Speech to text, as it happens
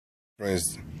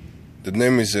Friends, the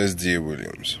name is S.D.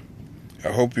 Williams. I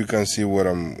hope you can see what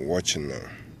I'm watching now.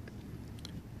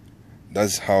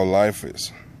 That's how life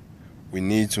is. We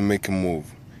need to make a move.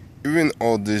 Even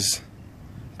all these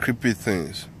creepy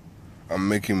things are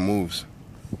making moves.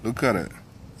 Look at it.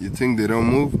 You think they don't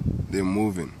move? They're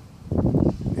moving.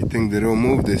 You think they don't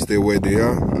move? They stay where they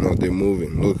are? No, they're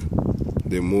moving. Look,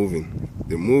 they're moving.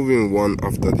 They're moving one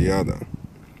after the other.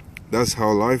 That's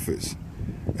how life is.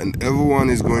 And everyone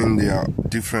is going their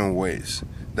different ways.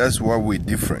 That's why we're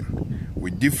different.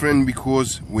 We're different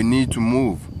because we need to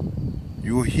move.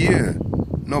 You're here,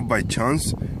 not by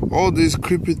chance. All these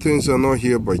creepy things are not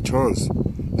here by chance.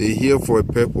 They're here for a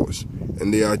purpose.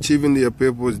 And they are achieving their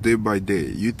purpose day by day.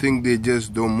 You think they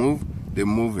just don't move? They're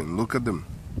moving. Look at them.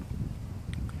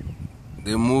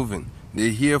 They're moving. They're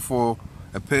here for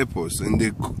a purpose. And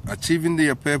they're achieving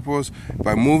their purpose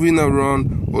by moving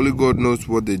around. Only God knows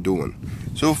what they're doing.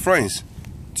 So friends,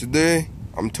 today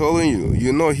I'm telling you,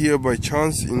 you're not here by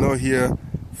chance. You're not here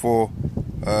for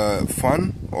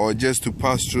fun or just to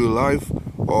pass through life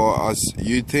or as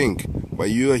you think, but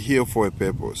you are here for a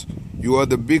purpose. You are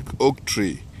the big oak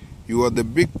tree. You are the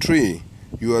big tree.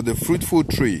 You are the fruitful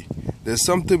tree. There's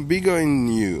something bigger in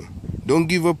you. Don't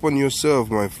give up on yourself,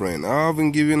 my friend. I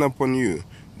haven't given up on you.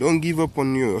 Don't give up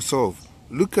on yourself.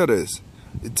 Look at this.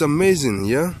 It's amazing,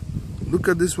 yeah? Look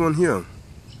at this one here.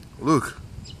 Look.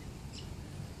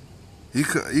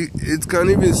 It can't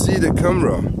even see the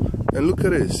camera. And look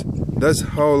at this. That's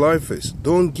how life is.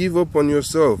 Don't give up on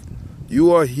yourself.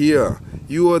 You are here.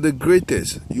 You are the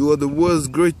greatest. You are the world's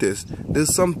greatest.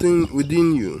 There's something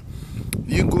within you.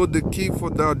 You got the key for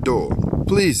that door.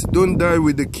 Please, don't die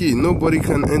with the key. Nobody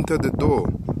can enter the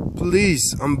door.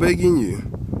 Please, I'm begging you.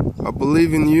 I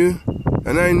believe in you.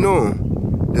 And I know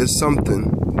there's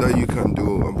something that you can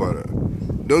do about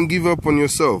it. Don't give up on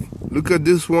yourself. Look at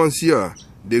this ones here.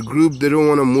 The group, they don't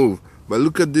want to move. But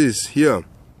look at this here.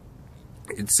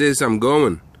 It says I'm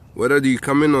going. Whether you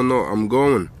come in or not, I'm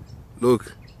going.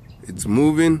 Look, it's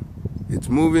moving. It's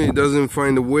moving. It doesn't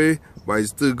find a way, but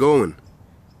it's still going.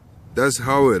 That's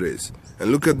how it is.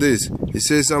 And look at this. It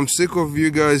says I'm sick of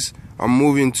you guys. I'm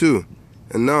moving too.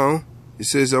 And now it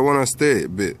says I want to stay a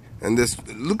bit. And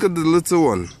look at the little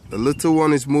one. The little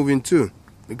one is moving too.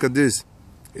 Look at this.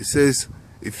 It says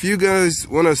if you guys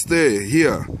want to stay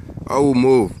here, I will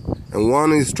move. And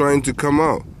one is trying to come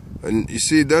out. And you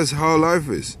see, that's how life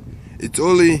is. It's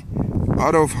only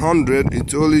out of 100,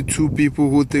 it's only 2 people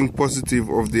who think positive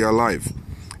of their life.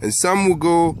 And some will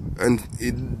go and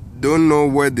don't know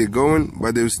where they're going,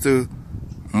 but they'll still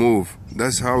move.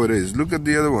 That's how it is. Look at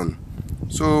the other one.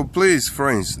 So please,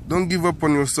 friends, don't give up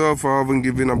on yourself. I haven't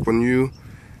given up on you.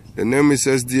 The name is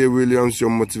S.D. Williams, your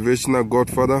motivational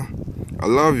Godfather. I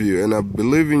love you and I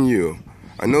believe in you.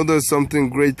 I know there's something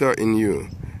greater in you.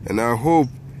 And I hope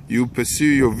you pursue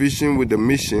your vision with a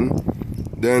mission.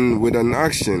 Then with an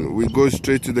action, we go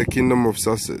straight to the kingdom of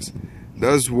success.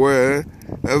 That's where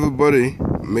everybody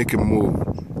make a move.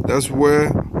 That's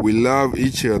where we love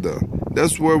each other.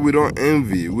 That's where we don't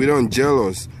envy, we don't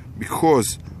jealous,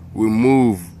 because we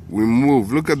move. We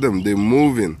move. Look at them, they're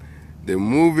moving. They're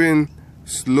moving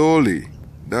slowly.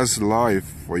 That's life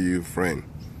for you, friend.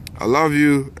 I love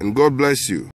you and God bless you.